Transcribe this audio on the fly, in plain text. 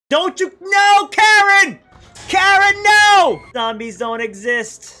Don't you? No, Karen! Karen, no! Zombies don't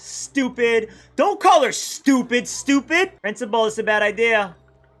exist. Stupid. Don't call her stupid, stupid. Principal, it's a bad idea.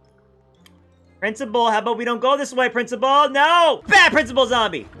 Principal, how about we don't go this way, Principal? No! Bad Principal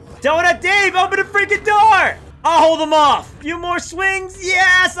Zombie! Donut Dave, open the freaking door! I'll hold them off. Few more swings.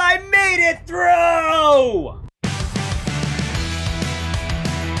 Yes, I made it through!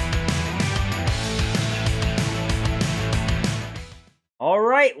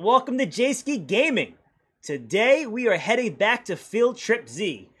 Alright, welcome to JSkiGaming. Today, we are heading back to Field Trip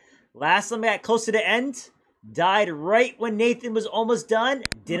Z. Last time I got close to the end, died right when Nathan was almost done,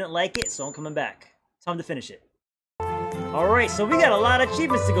 didn't like it, so I'm coming back. Time to finish it. Alright, so we got a lot of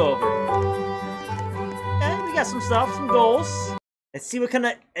achievements to go over. Okay, we got some stuff, some goals. Let's see what kind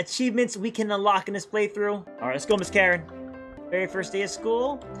of achievements we can unlock in this playthrough. Alright, let's go, Miss Karen. Very first day of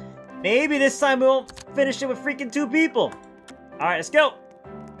school. Maybe this time we won't finish it with freaking 2 people. Alright, let's go.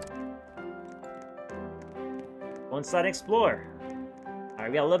 One side explore.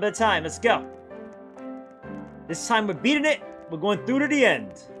 Alright, we got a little bit of time. Let's go. This time we're beating it. We're going through to the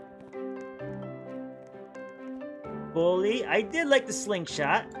end. Bully. I did like the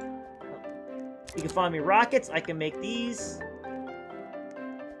slingshot. You can find me rockets. I can make these.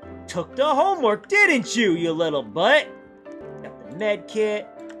 Took the homework, didn't you, you little butt? Got the med kit.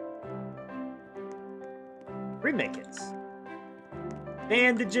 3 med kits.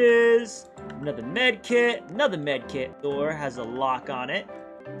 Bandages. Another med kit. Another med kit. Door has a lock on it.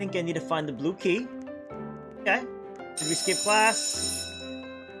 I think I need to find the blue key. Okay. Did we skip class?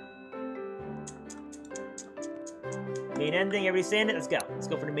 Main ending. Everybody saying it? Let's go. Let's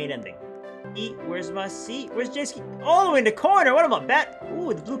go for the main ending. Eat. Where's my seat? Where's JSki? Oh, in the corner. What am I? Bat?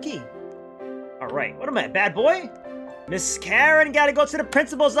 Ooh, the blue key. Alright. What am I? Bad boy? Miss Karen, gotta go to the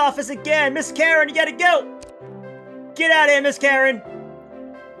principal's office again. Miss Karen, you gotta go. Get out of here, Miss Karen.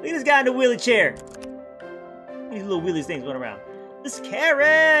 Look at this guy in the wheelie chair. These little wheelies things going around. Miss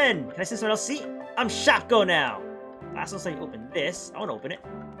Karen! Can I see someone else's seat? I'm Shopko now. Last one, you open this. I want to open it.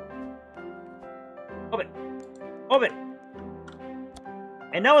 Open. Open.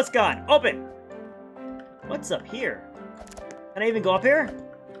 And now it's gone. Open. What's up here? Can I even go up here?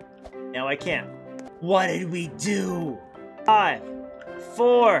 No, I can't. What did we do? 5,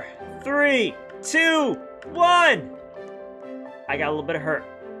 4, 3, 2, 1. I got a little bit of hurt.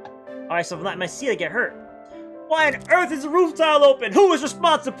 Alright, so if I'm not in my seat, I get hurt. Why on earth is the roof tile open? Who was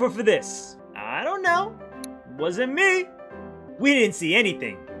responsible for this? I don't know. Wasn't me. We didn't see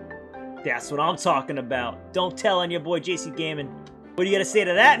anything. That's what I'm talking about. Don't tell on your boy JSkiGaming. What do you gotta say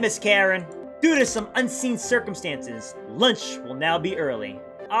to that, Miss Karen? Due to some unseen circumstances, lunch will now be early.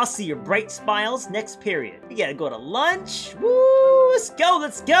 I'll see your bright smiles next period. We gotta go to lunch. Woo! Let's go,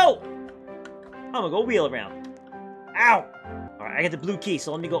 let's go! I'm gonna go wheel around. Ow! Alright, I got the blue key,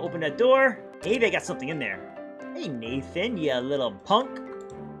 so let me go open that door. Maybe I got something in there. Hey, Nathan, you little punk.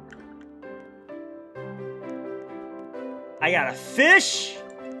 I got a fish.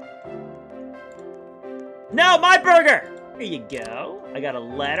 No, my burger! Here you go. I got a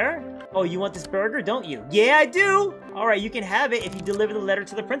letter. Oh, you want this burger, don't you? Yeah, I do! Alright, you can have it if you deliver the letter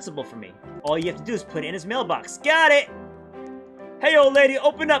to the principal for me. All you have to do is put it in his mailbox. Got it! Hey, old lady,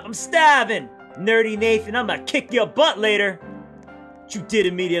 open up. I'm starving. Nerdy Nathan, I'm gonna kick your butt later. What you did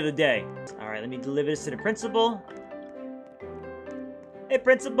to me the other day. Alright, let me deliver this to the principal. Hey,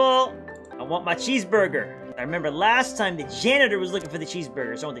 principal. I want my cheeseburger. I remember last time the janitor was looking for the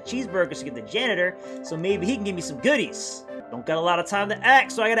cheeseburger, so I want the cheeseburgers to get the janitor, so maybe he can give me some goodies. Don't got a lot of time to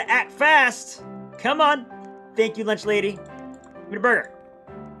act, so I gotta act fast. Come on. Thank you, lunch lady. Give me the burger.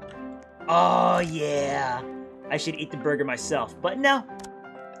 Oh, yeah. I should eat the burger myself, but no.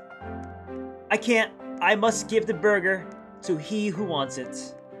 I can't. I must give the burger to he who wants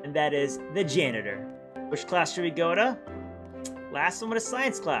it, and that is the janitor. Which class should we go to? Last one with a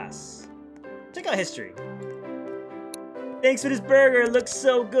science class. Check out history. Thanks for this burger, it looks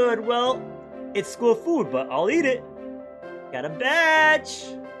so good. Well, it's school food, but I'll eat it. Got a badge.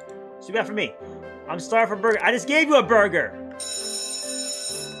 What you got for me? I'm starving for a burger. I just gave you a burger.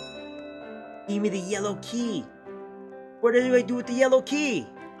 Give me the yellow key. What do I do with the yellow key?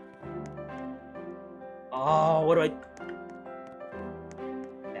 Oh, what do I...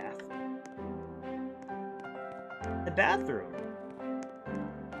 Bathroom. The bathroom.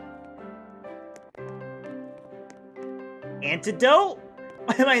 Antidote?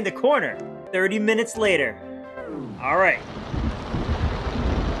 Why am I in the corner? 30 minutes later. Alright.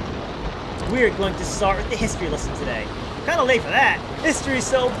 We're going to start with the history lesson today. Kinda late for that. History's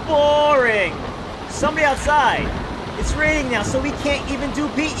so boring. Somebody outside. It's raining now, so we can't even do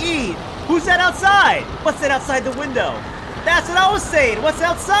PE. Who's that outside? What's that outside the window? That's what I was saying. What's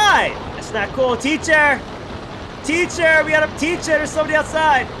outside? That's not cool. Teacher! Teacher! We got a teacher. There's somebody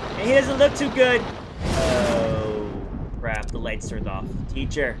outside. And he doesn't look too good. Oh, crap. The lights turned off.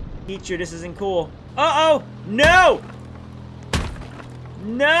 Teacher. Teacher, this isn't cool. Uh-oh! No!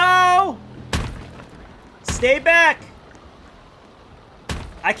 No! Stay back!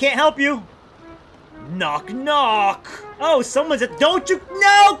 I can't help you. Knock, knock. Oh, someone's at... Don't you...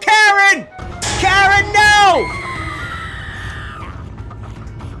 No, Karen! Karen, no!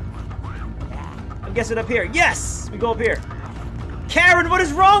 I'm guessing up here. Yes! We go up here. Karen, what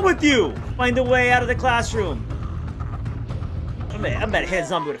is wrong with you? Find a way out of the classroom. I'm about to hit a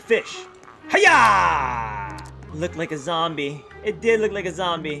zombie with a fish. Hiya! Looked like a zombie. It did look like a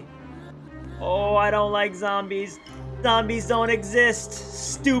zombie. Oh, I don't like zombies. Zombies don't exist.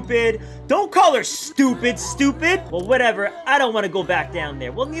 Stupid. Don't call her stupid, stupid. Well, whatever. I don't want to go back down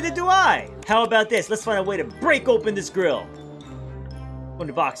there. Well, neither do I. How about this? Let's find a way to break open this grill. Go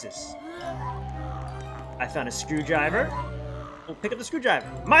into boxes. I found a screwdriver. Oh, pick up the screwdriver.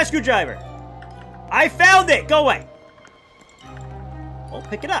 My screwdriver. I found it. Go away. Oh,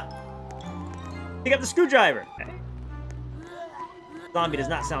 pick it up. Pick up the screwdriver. Okay. Zombie does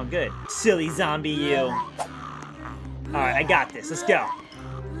not sound good. Silly zombie, you. Alright, I got this. Let's go.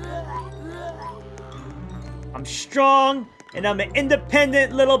 I'm strong, and I'm an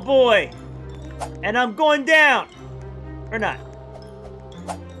independent little boy. And I'm going down. Or not.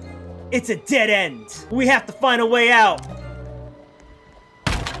 It's a dead end. We have to find a way out.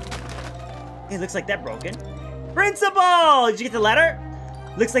 It looks like that broken. Principal! Did you get the letter?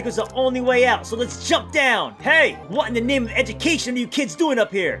 Looks like it was the only way out, so let's jump down. Hey, what in the name of education are you kids doing up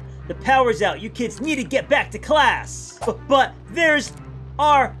here? The power's out. You kids need to get back to class. But there's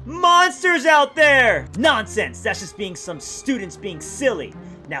are monsters out there. Nonsense. That's just being some students being silly.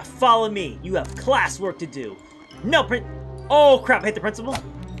 Now follow me. You have class work to do. No, oh, crap. I hit the principal.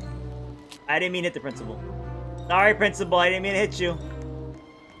 I didn't mean to hit the principal. Sorry, principal. I didn't mean to hit you.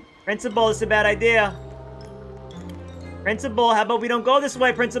 Principal, it's a bad idea. Principal, how about we don't go this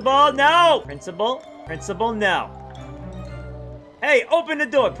way, Principal? No! Principal? Principal, no. Hey, open the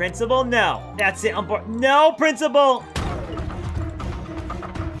door, Principal. No. That's it, I'm bored. No, Principal!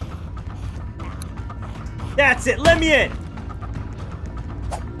 That's it, let me in!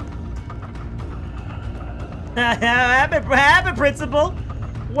 What happened, Principal?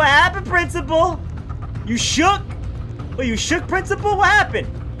 What happened, Principal? You shook? Oh, you shook, Principal? What happened?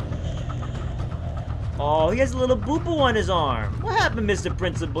 Oh, he has a little boo-boo on his arm. What happened, Mr.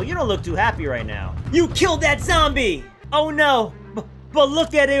 Principal? You don't look too happy right now. You killed that zombie! Oh no! But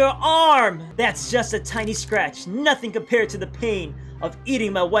look at your arm! That's just a tiny scratch. Nothing compared to the pain of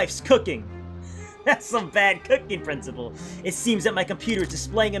eating my wife's cooking. That's some bad cooking, Principal. It seems that my computer is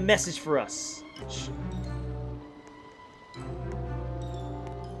displaying a message for us.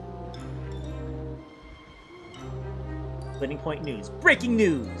 Splitting Point News. Breaking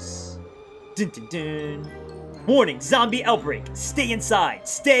news! Dun, dun, dun. Warning, zombie outbreak. Stay inside.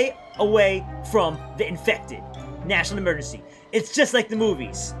 Stay away from the infected. National emergency. It's just like the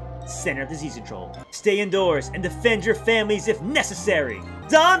movies. Center of Disease Control. Stay indoors and defend your families if necessary.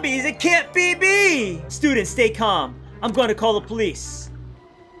 Zombies, it can't be me! Students, stay calm. I'm going to call the police.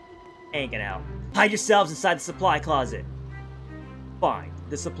 Ain't gonna help. Hide yourselves inside the supply closet. Find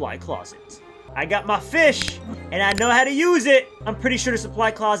the supply closet. I got my fish, and I know how to use it. I'm pretty sure the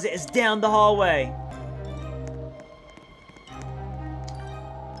supply closet is down the hallway.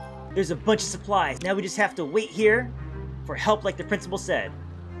 There's a bunch of supplies. Now we just have to wait here for help like the principal said.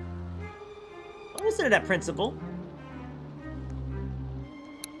 Don't listen to that principal.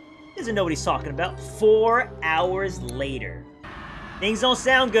 He doesn't know what he's talking about. 4 hours later. Things don't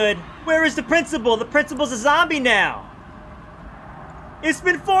sound good. Where is the principal? The principal's a zombie now. It's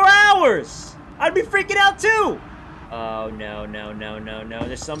been 4 hours. I'd be freaking out too! Oh, no, no, no, no, no.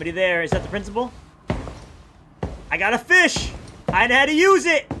 There's somebody there. Is that the principal? I got a fish! I know how to use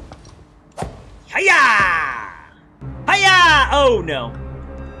it! Hiya! Hiya! Oh, no.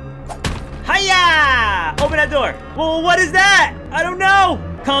 Hiya! Open that door. Well, what is that? I don't know!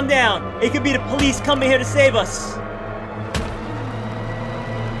 Calm down. It could be the police coming here to save us.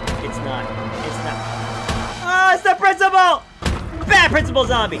 It's not. It's not. Oh, it's the principal! Bad principal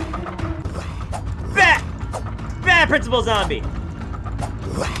zombie! Bad! Bad principal zombie!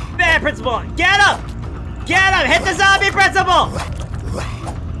 Bad principal! Get him! Get him! Hit the zombie principal!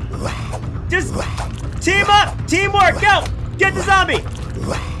 Just team up! Teamwork! Go! Get the zombie!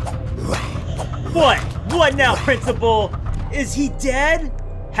 What? What now, principal? Is he dead?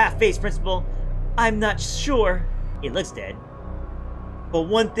 Half-faced principal. I'm not sure. He looks dead. But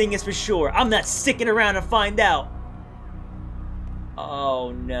one thing is for sure. I'm not sticking around to find out.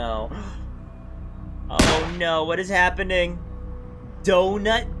 Oh no. Oh no, what is happening?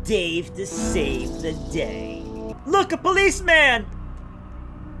 Donut Dave to save the day. Look, a policeman!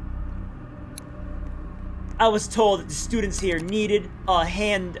 I was told that the students here needed a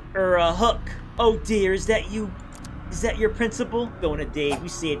hand or a hook. Oh dear, is that you? Is that your principal? Donut Dave, you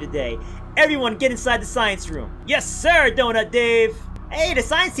saved the day. Everyone get inside the science room. Yes, sir, Donut Dave. Hey, the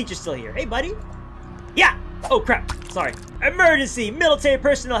science teacher's still here. Hey, buddy. Yeah. Oh, crap. Sorry. Emergency. Military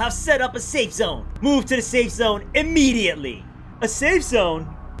personnel have set up a safe zone. Move to the safe zone immediately. A safe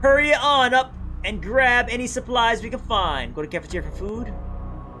zone? Hurry on up and grab any supplies we can find. Go to cafeteria for food.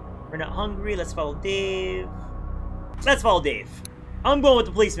 We're not hungry. Let's follow Dave. Let's follow Dave. I'm going with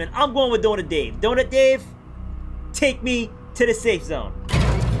the policeman. I'm going with Donut Dave. Donut Dave, take me to the safe zone.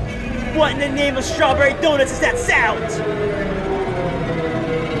 What in the name of strawberry donuts is that sound?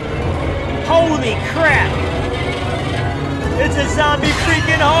 Holy crap! It's a zombie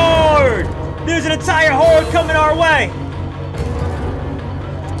freaking horde! There's an entire horde coming our way!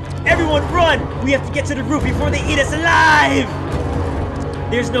 Everyone run! We have to get to the roof before they eat us alive!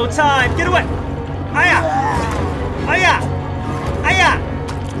 There's no time! Get away! Aya! Aya! Aya!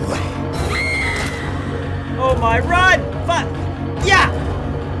 Oh my, run! Fuck! Yeah!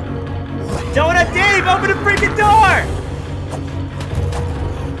 Donut Dave, open the freaking door!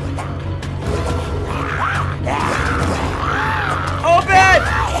 Open!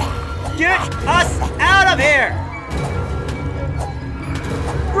 Get us out of here!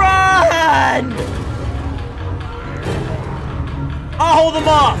 Run! I'll hold them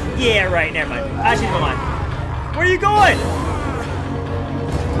off! Yeah, right, never mind. I changed my mind. Where are you going?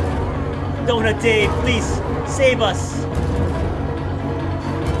 Donut Dave, please, save us.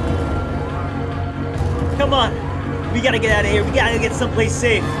 Come on. We gotta get out of here. We gotta get someplace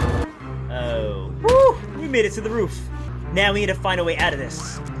safe. Oh. Woo! We made it to the roof. Now we need to find a way out of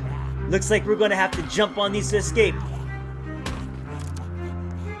this. Looks like we're gonna have to jump on these to escape.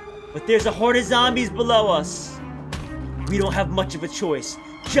 But there's a horde of zombies below us. We don't have much of a choice.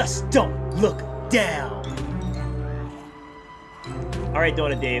 Just don't look down. Alright,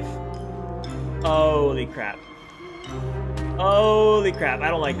 Donut Dave. Holy crap. Holy crap. I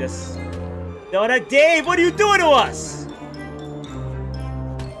don't like this. Donut Dave, what are you doing to us?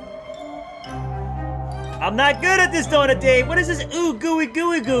 I'm not good at this, Donut Dave. What is this? Ooh, gooey,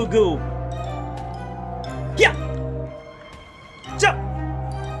 gooey, goo, goo. Yeah. Jump.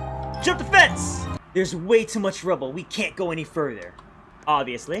 Jump the fence. There's way too much rubble. We can't go any further.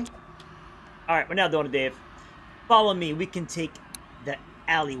 Obviously. Alright, we're now Donut Dave. Follow me. We can take the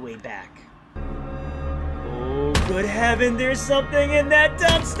alleyway back. Oh, good heaven. There's something in that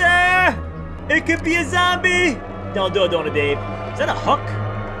dumpster. It could be a zombie! Don't do it, Donut Dave. Is that a hook?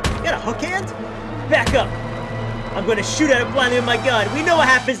 You got a hook hand? Back up! I'm gonna shoot at it blindly with my gun. We know what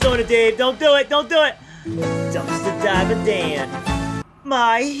happens, Donut Dave. Don't do it, don't do it! Dumpster diver Dan.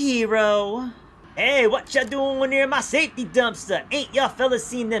 My hero. Hey, what ya doing near my safety dumpster? Ain't y'all fellas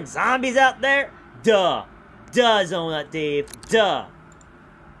seen them zombies out there? Duh. Duh, Donut Dave. Duh.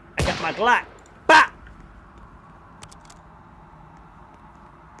 I got my Glock. Bop!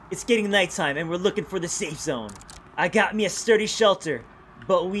 It's getting nighttime and we're looking for the safe zone. I got me a sturdy shelter,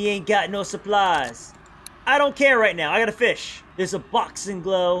 but we ain't got no supplies. I don't care right now, I gotta fish. There's a boxing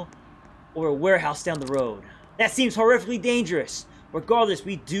glow or a warehouse down the road. That seems horrifically dangerous. Regardless,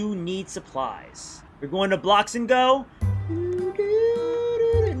 we do need supplies. We're going to Blocks and Go?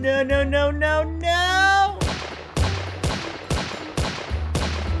 No, no, no, no, no!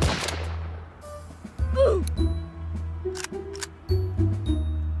 Ooh.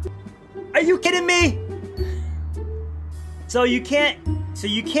 Are you kidding me? So you can't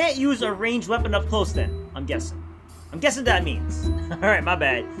use a ranged weapon up close then, I'm guessing. I'm guessing that means. Alright, my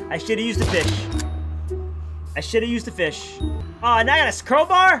bad. I should have used the fish. I should have used the fish. Oh, now I got a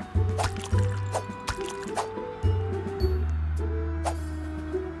crowbar?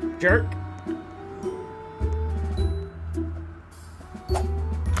 Jerk.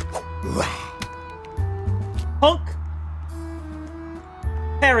 Punk.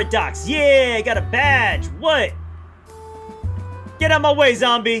 Paradox, yeah, I got a badge. What? Get out of my way,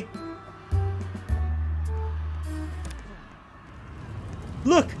 zombie.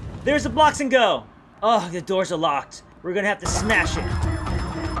 Look, there's the Blocks and Go. Oh, the doors are locked. We're gonna have to smash it.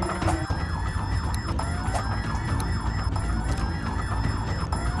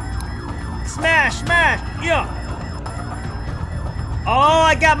 Smash, smash, yeah. Oh,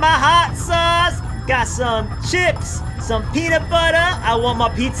 I got my hot sauce. Got some chips, some peanut butter. I want my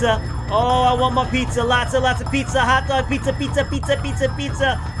pizza. Oh, I want my pizza. Lots of pizza. Hot dog, pizza, pizza, pizza, pizza,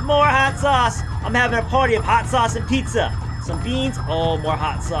 pizza. More hot sauce. I'm having a party of hot sauce and pizza. Some beans. Oh, more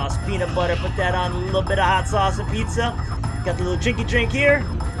hot sauce. Peanut butter. Put that on. A little bit of hot sauce and pizza. Got the little drinky drink here.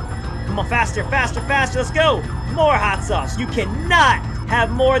 Come on, faster, faster, faster. Let's go. More hot sauce. You cannot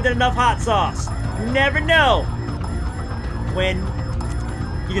have more than enough hot sauce. You never know when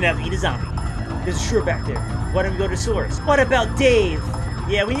you're gonna have to eat a zombie. There's a shrew back there. Why don't we go to the source? What about Dave?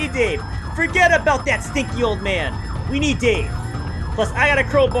 Yeah, we need Dave. Forget about that stinky old man. We need Dave. Plus, I got a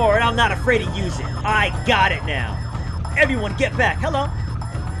crowbar and I'm not afraid to use it. I got it now. Everyone get back. Hello.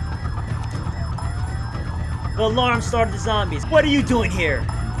 The alarm started the zombies. What are you doing here?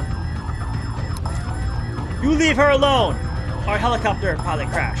 You leave her alone. Our helicopter pilot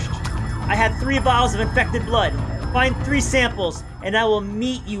crashed. I had 3 vials of infected blood. Find 3 samples and I will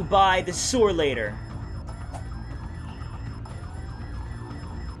meet you by the sewer later.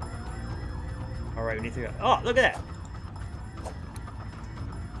 Alright, we need 3. Oh, look at that.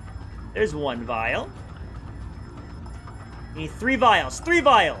 There's 1 vial. We need 3 vials. 3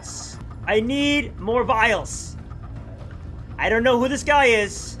 vials! I need more vials. I don't know who this guy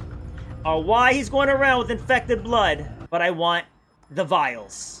is or why he's going around with infected blood, but I want the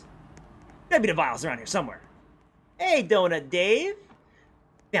vials. Gotta be the vials around here somewhere. Hey, Donut Dave.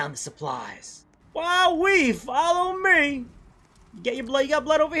 Found the supplies. Wowee, follow me. You get your blood? You got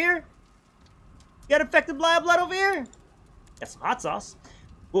blood over here? You got infected blood over here? Got some hot sauce.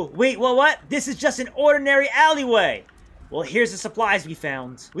 Whoa, wait, well, what? This is just an ordinary alleyway. Well, here's the supplies we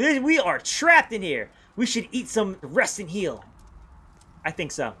found. We are trapped in here. We should eat some rest and heal. I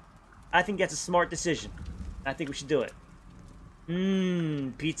think so. I think that's a smart decision. I think we should do it.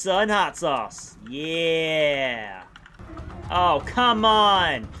 Pizza and hot sauce. Yeah. Oh, come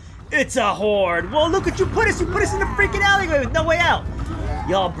on. It's a horde. Well, look what you put us. You put us in the freaking alleyway with no way out.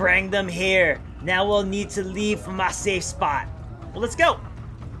 Y'all bring them here. Now we'll need to leave from our safe spot. Well, let's go.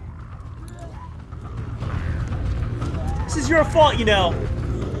 This is your fault, you know.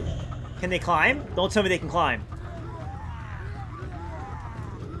 Can they climb? Don't tell me they can climb.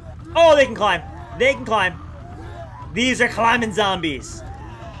 Oh, they can climb. They can climb. These are climbing zombies.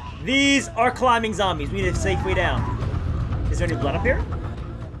 These are climbing zombies. We need a safe way down. Is there any blood up here?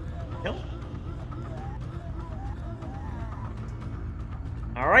 No.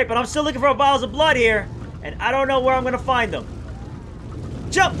 Alright, but I'm still looking for vials of blood here. And I don't know where I'm going to find them.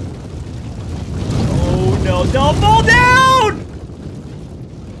 Jump! Oh no, don't fall down!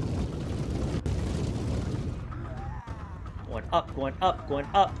 Going up, going up, going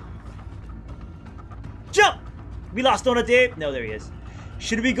up. Jump! We lost Donut Dave. No, there he is.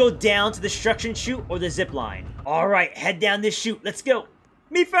 Should we go down to the suction chute or the zip line? All right, head down this chute. Let's go.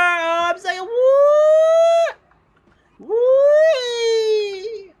 Me first. I'm saying, woo!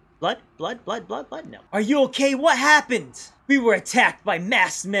 Woo! Blood, blood, blood, blood, blood. No. Are you okay? What happened? We were attacked by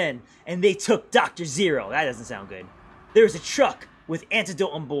masked men, and they took Dr. Zero. That doesn't sound good. There's a truck with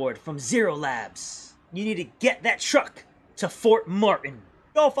antidote on board from Zero Labs. You need to get that truck to Fort Martin.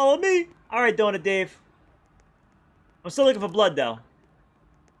 Go, follow me. All right, Donut Dave. I'm still looking for blood, though.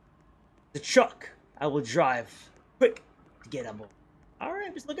 The truck I will drive quick to get on board. All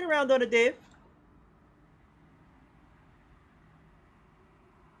right, just looking around, Donut Dave.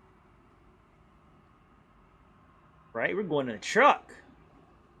 Right, we're going in a truck.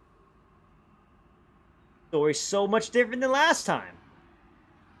 Story's so much different than last time.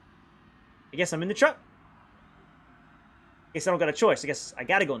 I guess I'm in the truck. I guess I don't got a choice. I guess I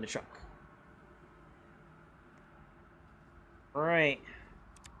gotta go in the truck. Right.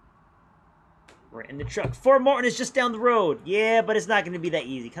 We're in the truck. Fort Martin is just down the road. Yeah, but it's not going to be that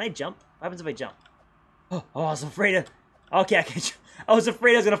easy. Can I jump? What happens if I jump? Oh, I was afraid of... Okay, I can jump. I was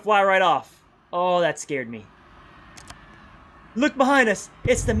afraid I was going to fly right off. Oh, that scared me. Look behind us.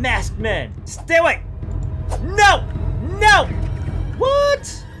 It's the masked men. Stay away. No! No!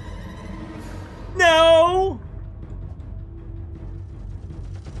 What? No!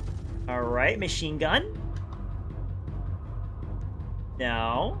 Alright, machine gun.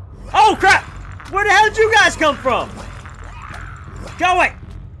 No. Oh, crap! Where the hell did you guys come from? Go away!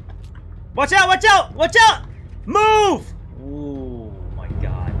 Watch out, watch out, watch out! Move! Ooh, my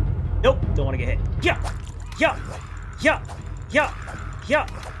God. Nope, don't want to get hit. Yeah, yeah, yeah, yeah, yeah,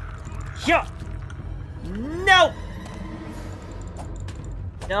 yeah. No!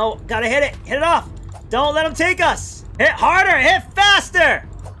 No, gotta hit it. Hit it off. Don't let them take us. Hit harder, hit faster.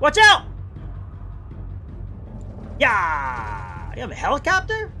 Watch out! Yeah! You have a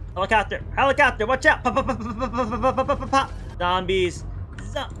helicopter? Helicopter! Helicopter! Watch out! Pop, pop, pop, pop, pop, pop, pop, pop, pop, pop. Zombies!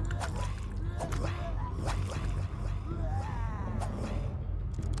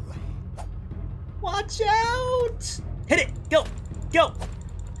 Watch out! Hit it! Go! Go!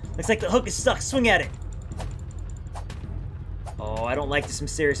 Looks like the hook is stuck. Swing at it. I don't like this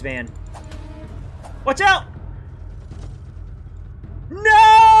mysterious van. Watch out! No!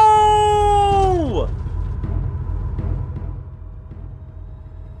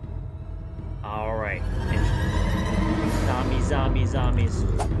 Alright. Zombies.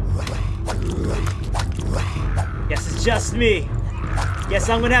 Guess it's just me. Guess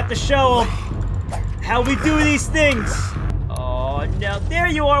I'm gonna have to show them how we do these things. Oh, no. There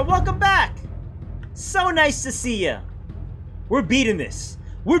you are. Welcome back. So nice to see you. We're beating this.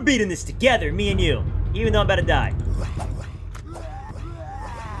 We're beating this together, me and you. Even though I'm about to die.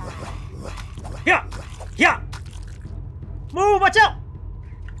 Yeah. Move, watch out.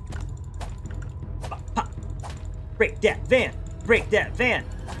 Pop. Break that van. Break that van.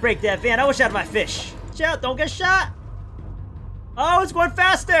 I wish I had my fish. Watch out, don't get shot. Oh, it's going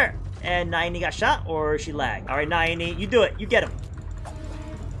faster. And Naini got shot, or she lagged. All right, Naini, you do it. You get him.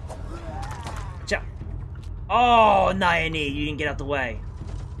 Watch out. Oh, Naini, you didn't get out the way.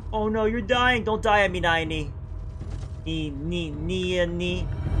 Oh no, you're dying. Don't die at me, Naini. Ni.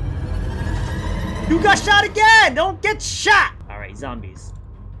 You got shot again! Don't get shot! Alright, zombies.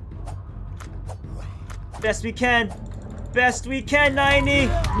 Best we can, Naini.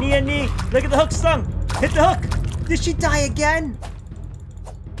 Ni. Look at the hook stung. Hit the hook. Did she die again?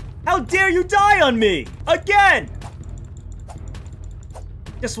 How dare you die on me? Again!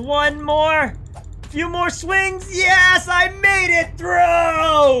 Just one more. Few more swings. Yes, I made it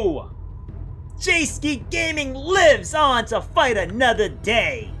through! JSkiGaming lives on to fight another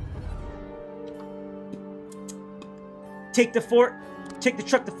day. Take the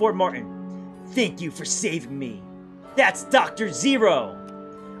truck to Fort Martin. Thank you for saving me. That's Dr. Zero.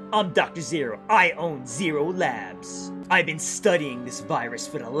 I'm Dr. Zero. I own Zero Labs. I've been studying this virus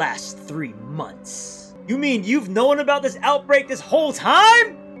for the last 3 months. You mean you've known about this outbreak this whole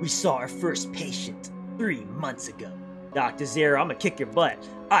time? We saw our first patient 3 months ago. Dr. Zero, I'm gonna kick your butt.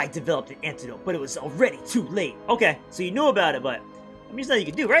 I developed an antidote, but it was already too late. Okay, so you knew about it, but there's nothing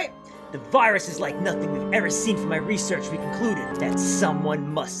you can do, right? The virus is like nothing we've ever seen. From my research, we concluded that someone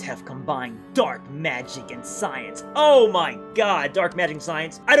must have combined dark magic and science. Oh my god, dark magic and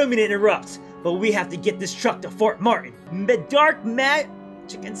science. I don't mean to interrupt, but we have to get this truck to Fort Martin. Dark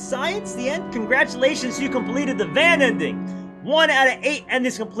magic and science? The end? Congratulations, you completed the van ending. 1 out of 8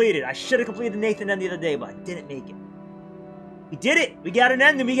 endings completed. I should have completed the Nathan end the other day, but I didn't make it. We did it! We got an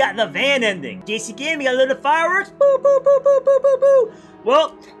ending, we got the van ending. JSkiGaming got a little fireworks. Boo, boo, boo, boo, boo, boo, boo.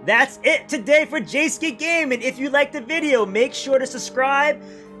 Well, that's it today for JSkiGaming. If you liked the video, make sure to subscribe,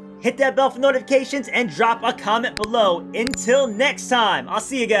 hit that bell for notifications, and drop a comment below. Until next time, I'll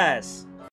see you guys.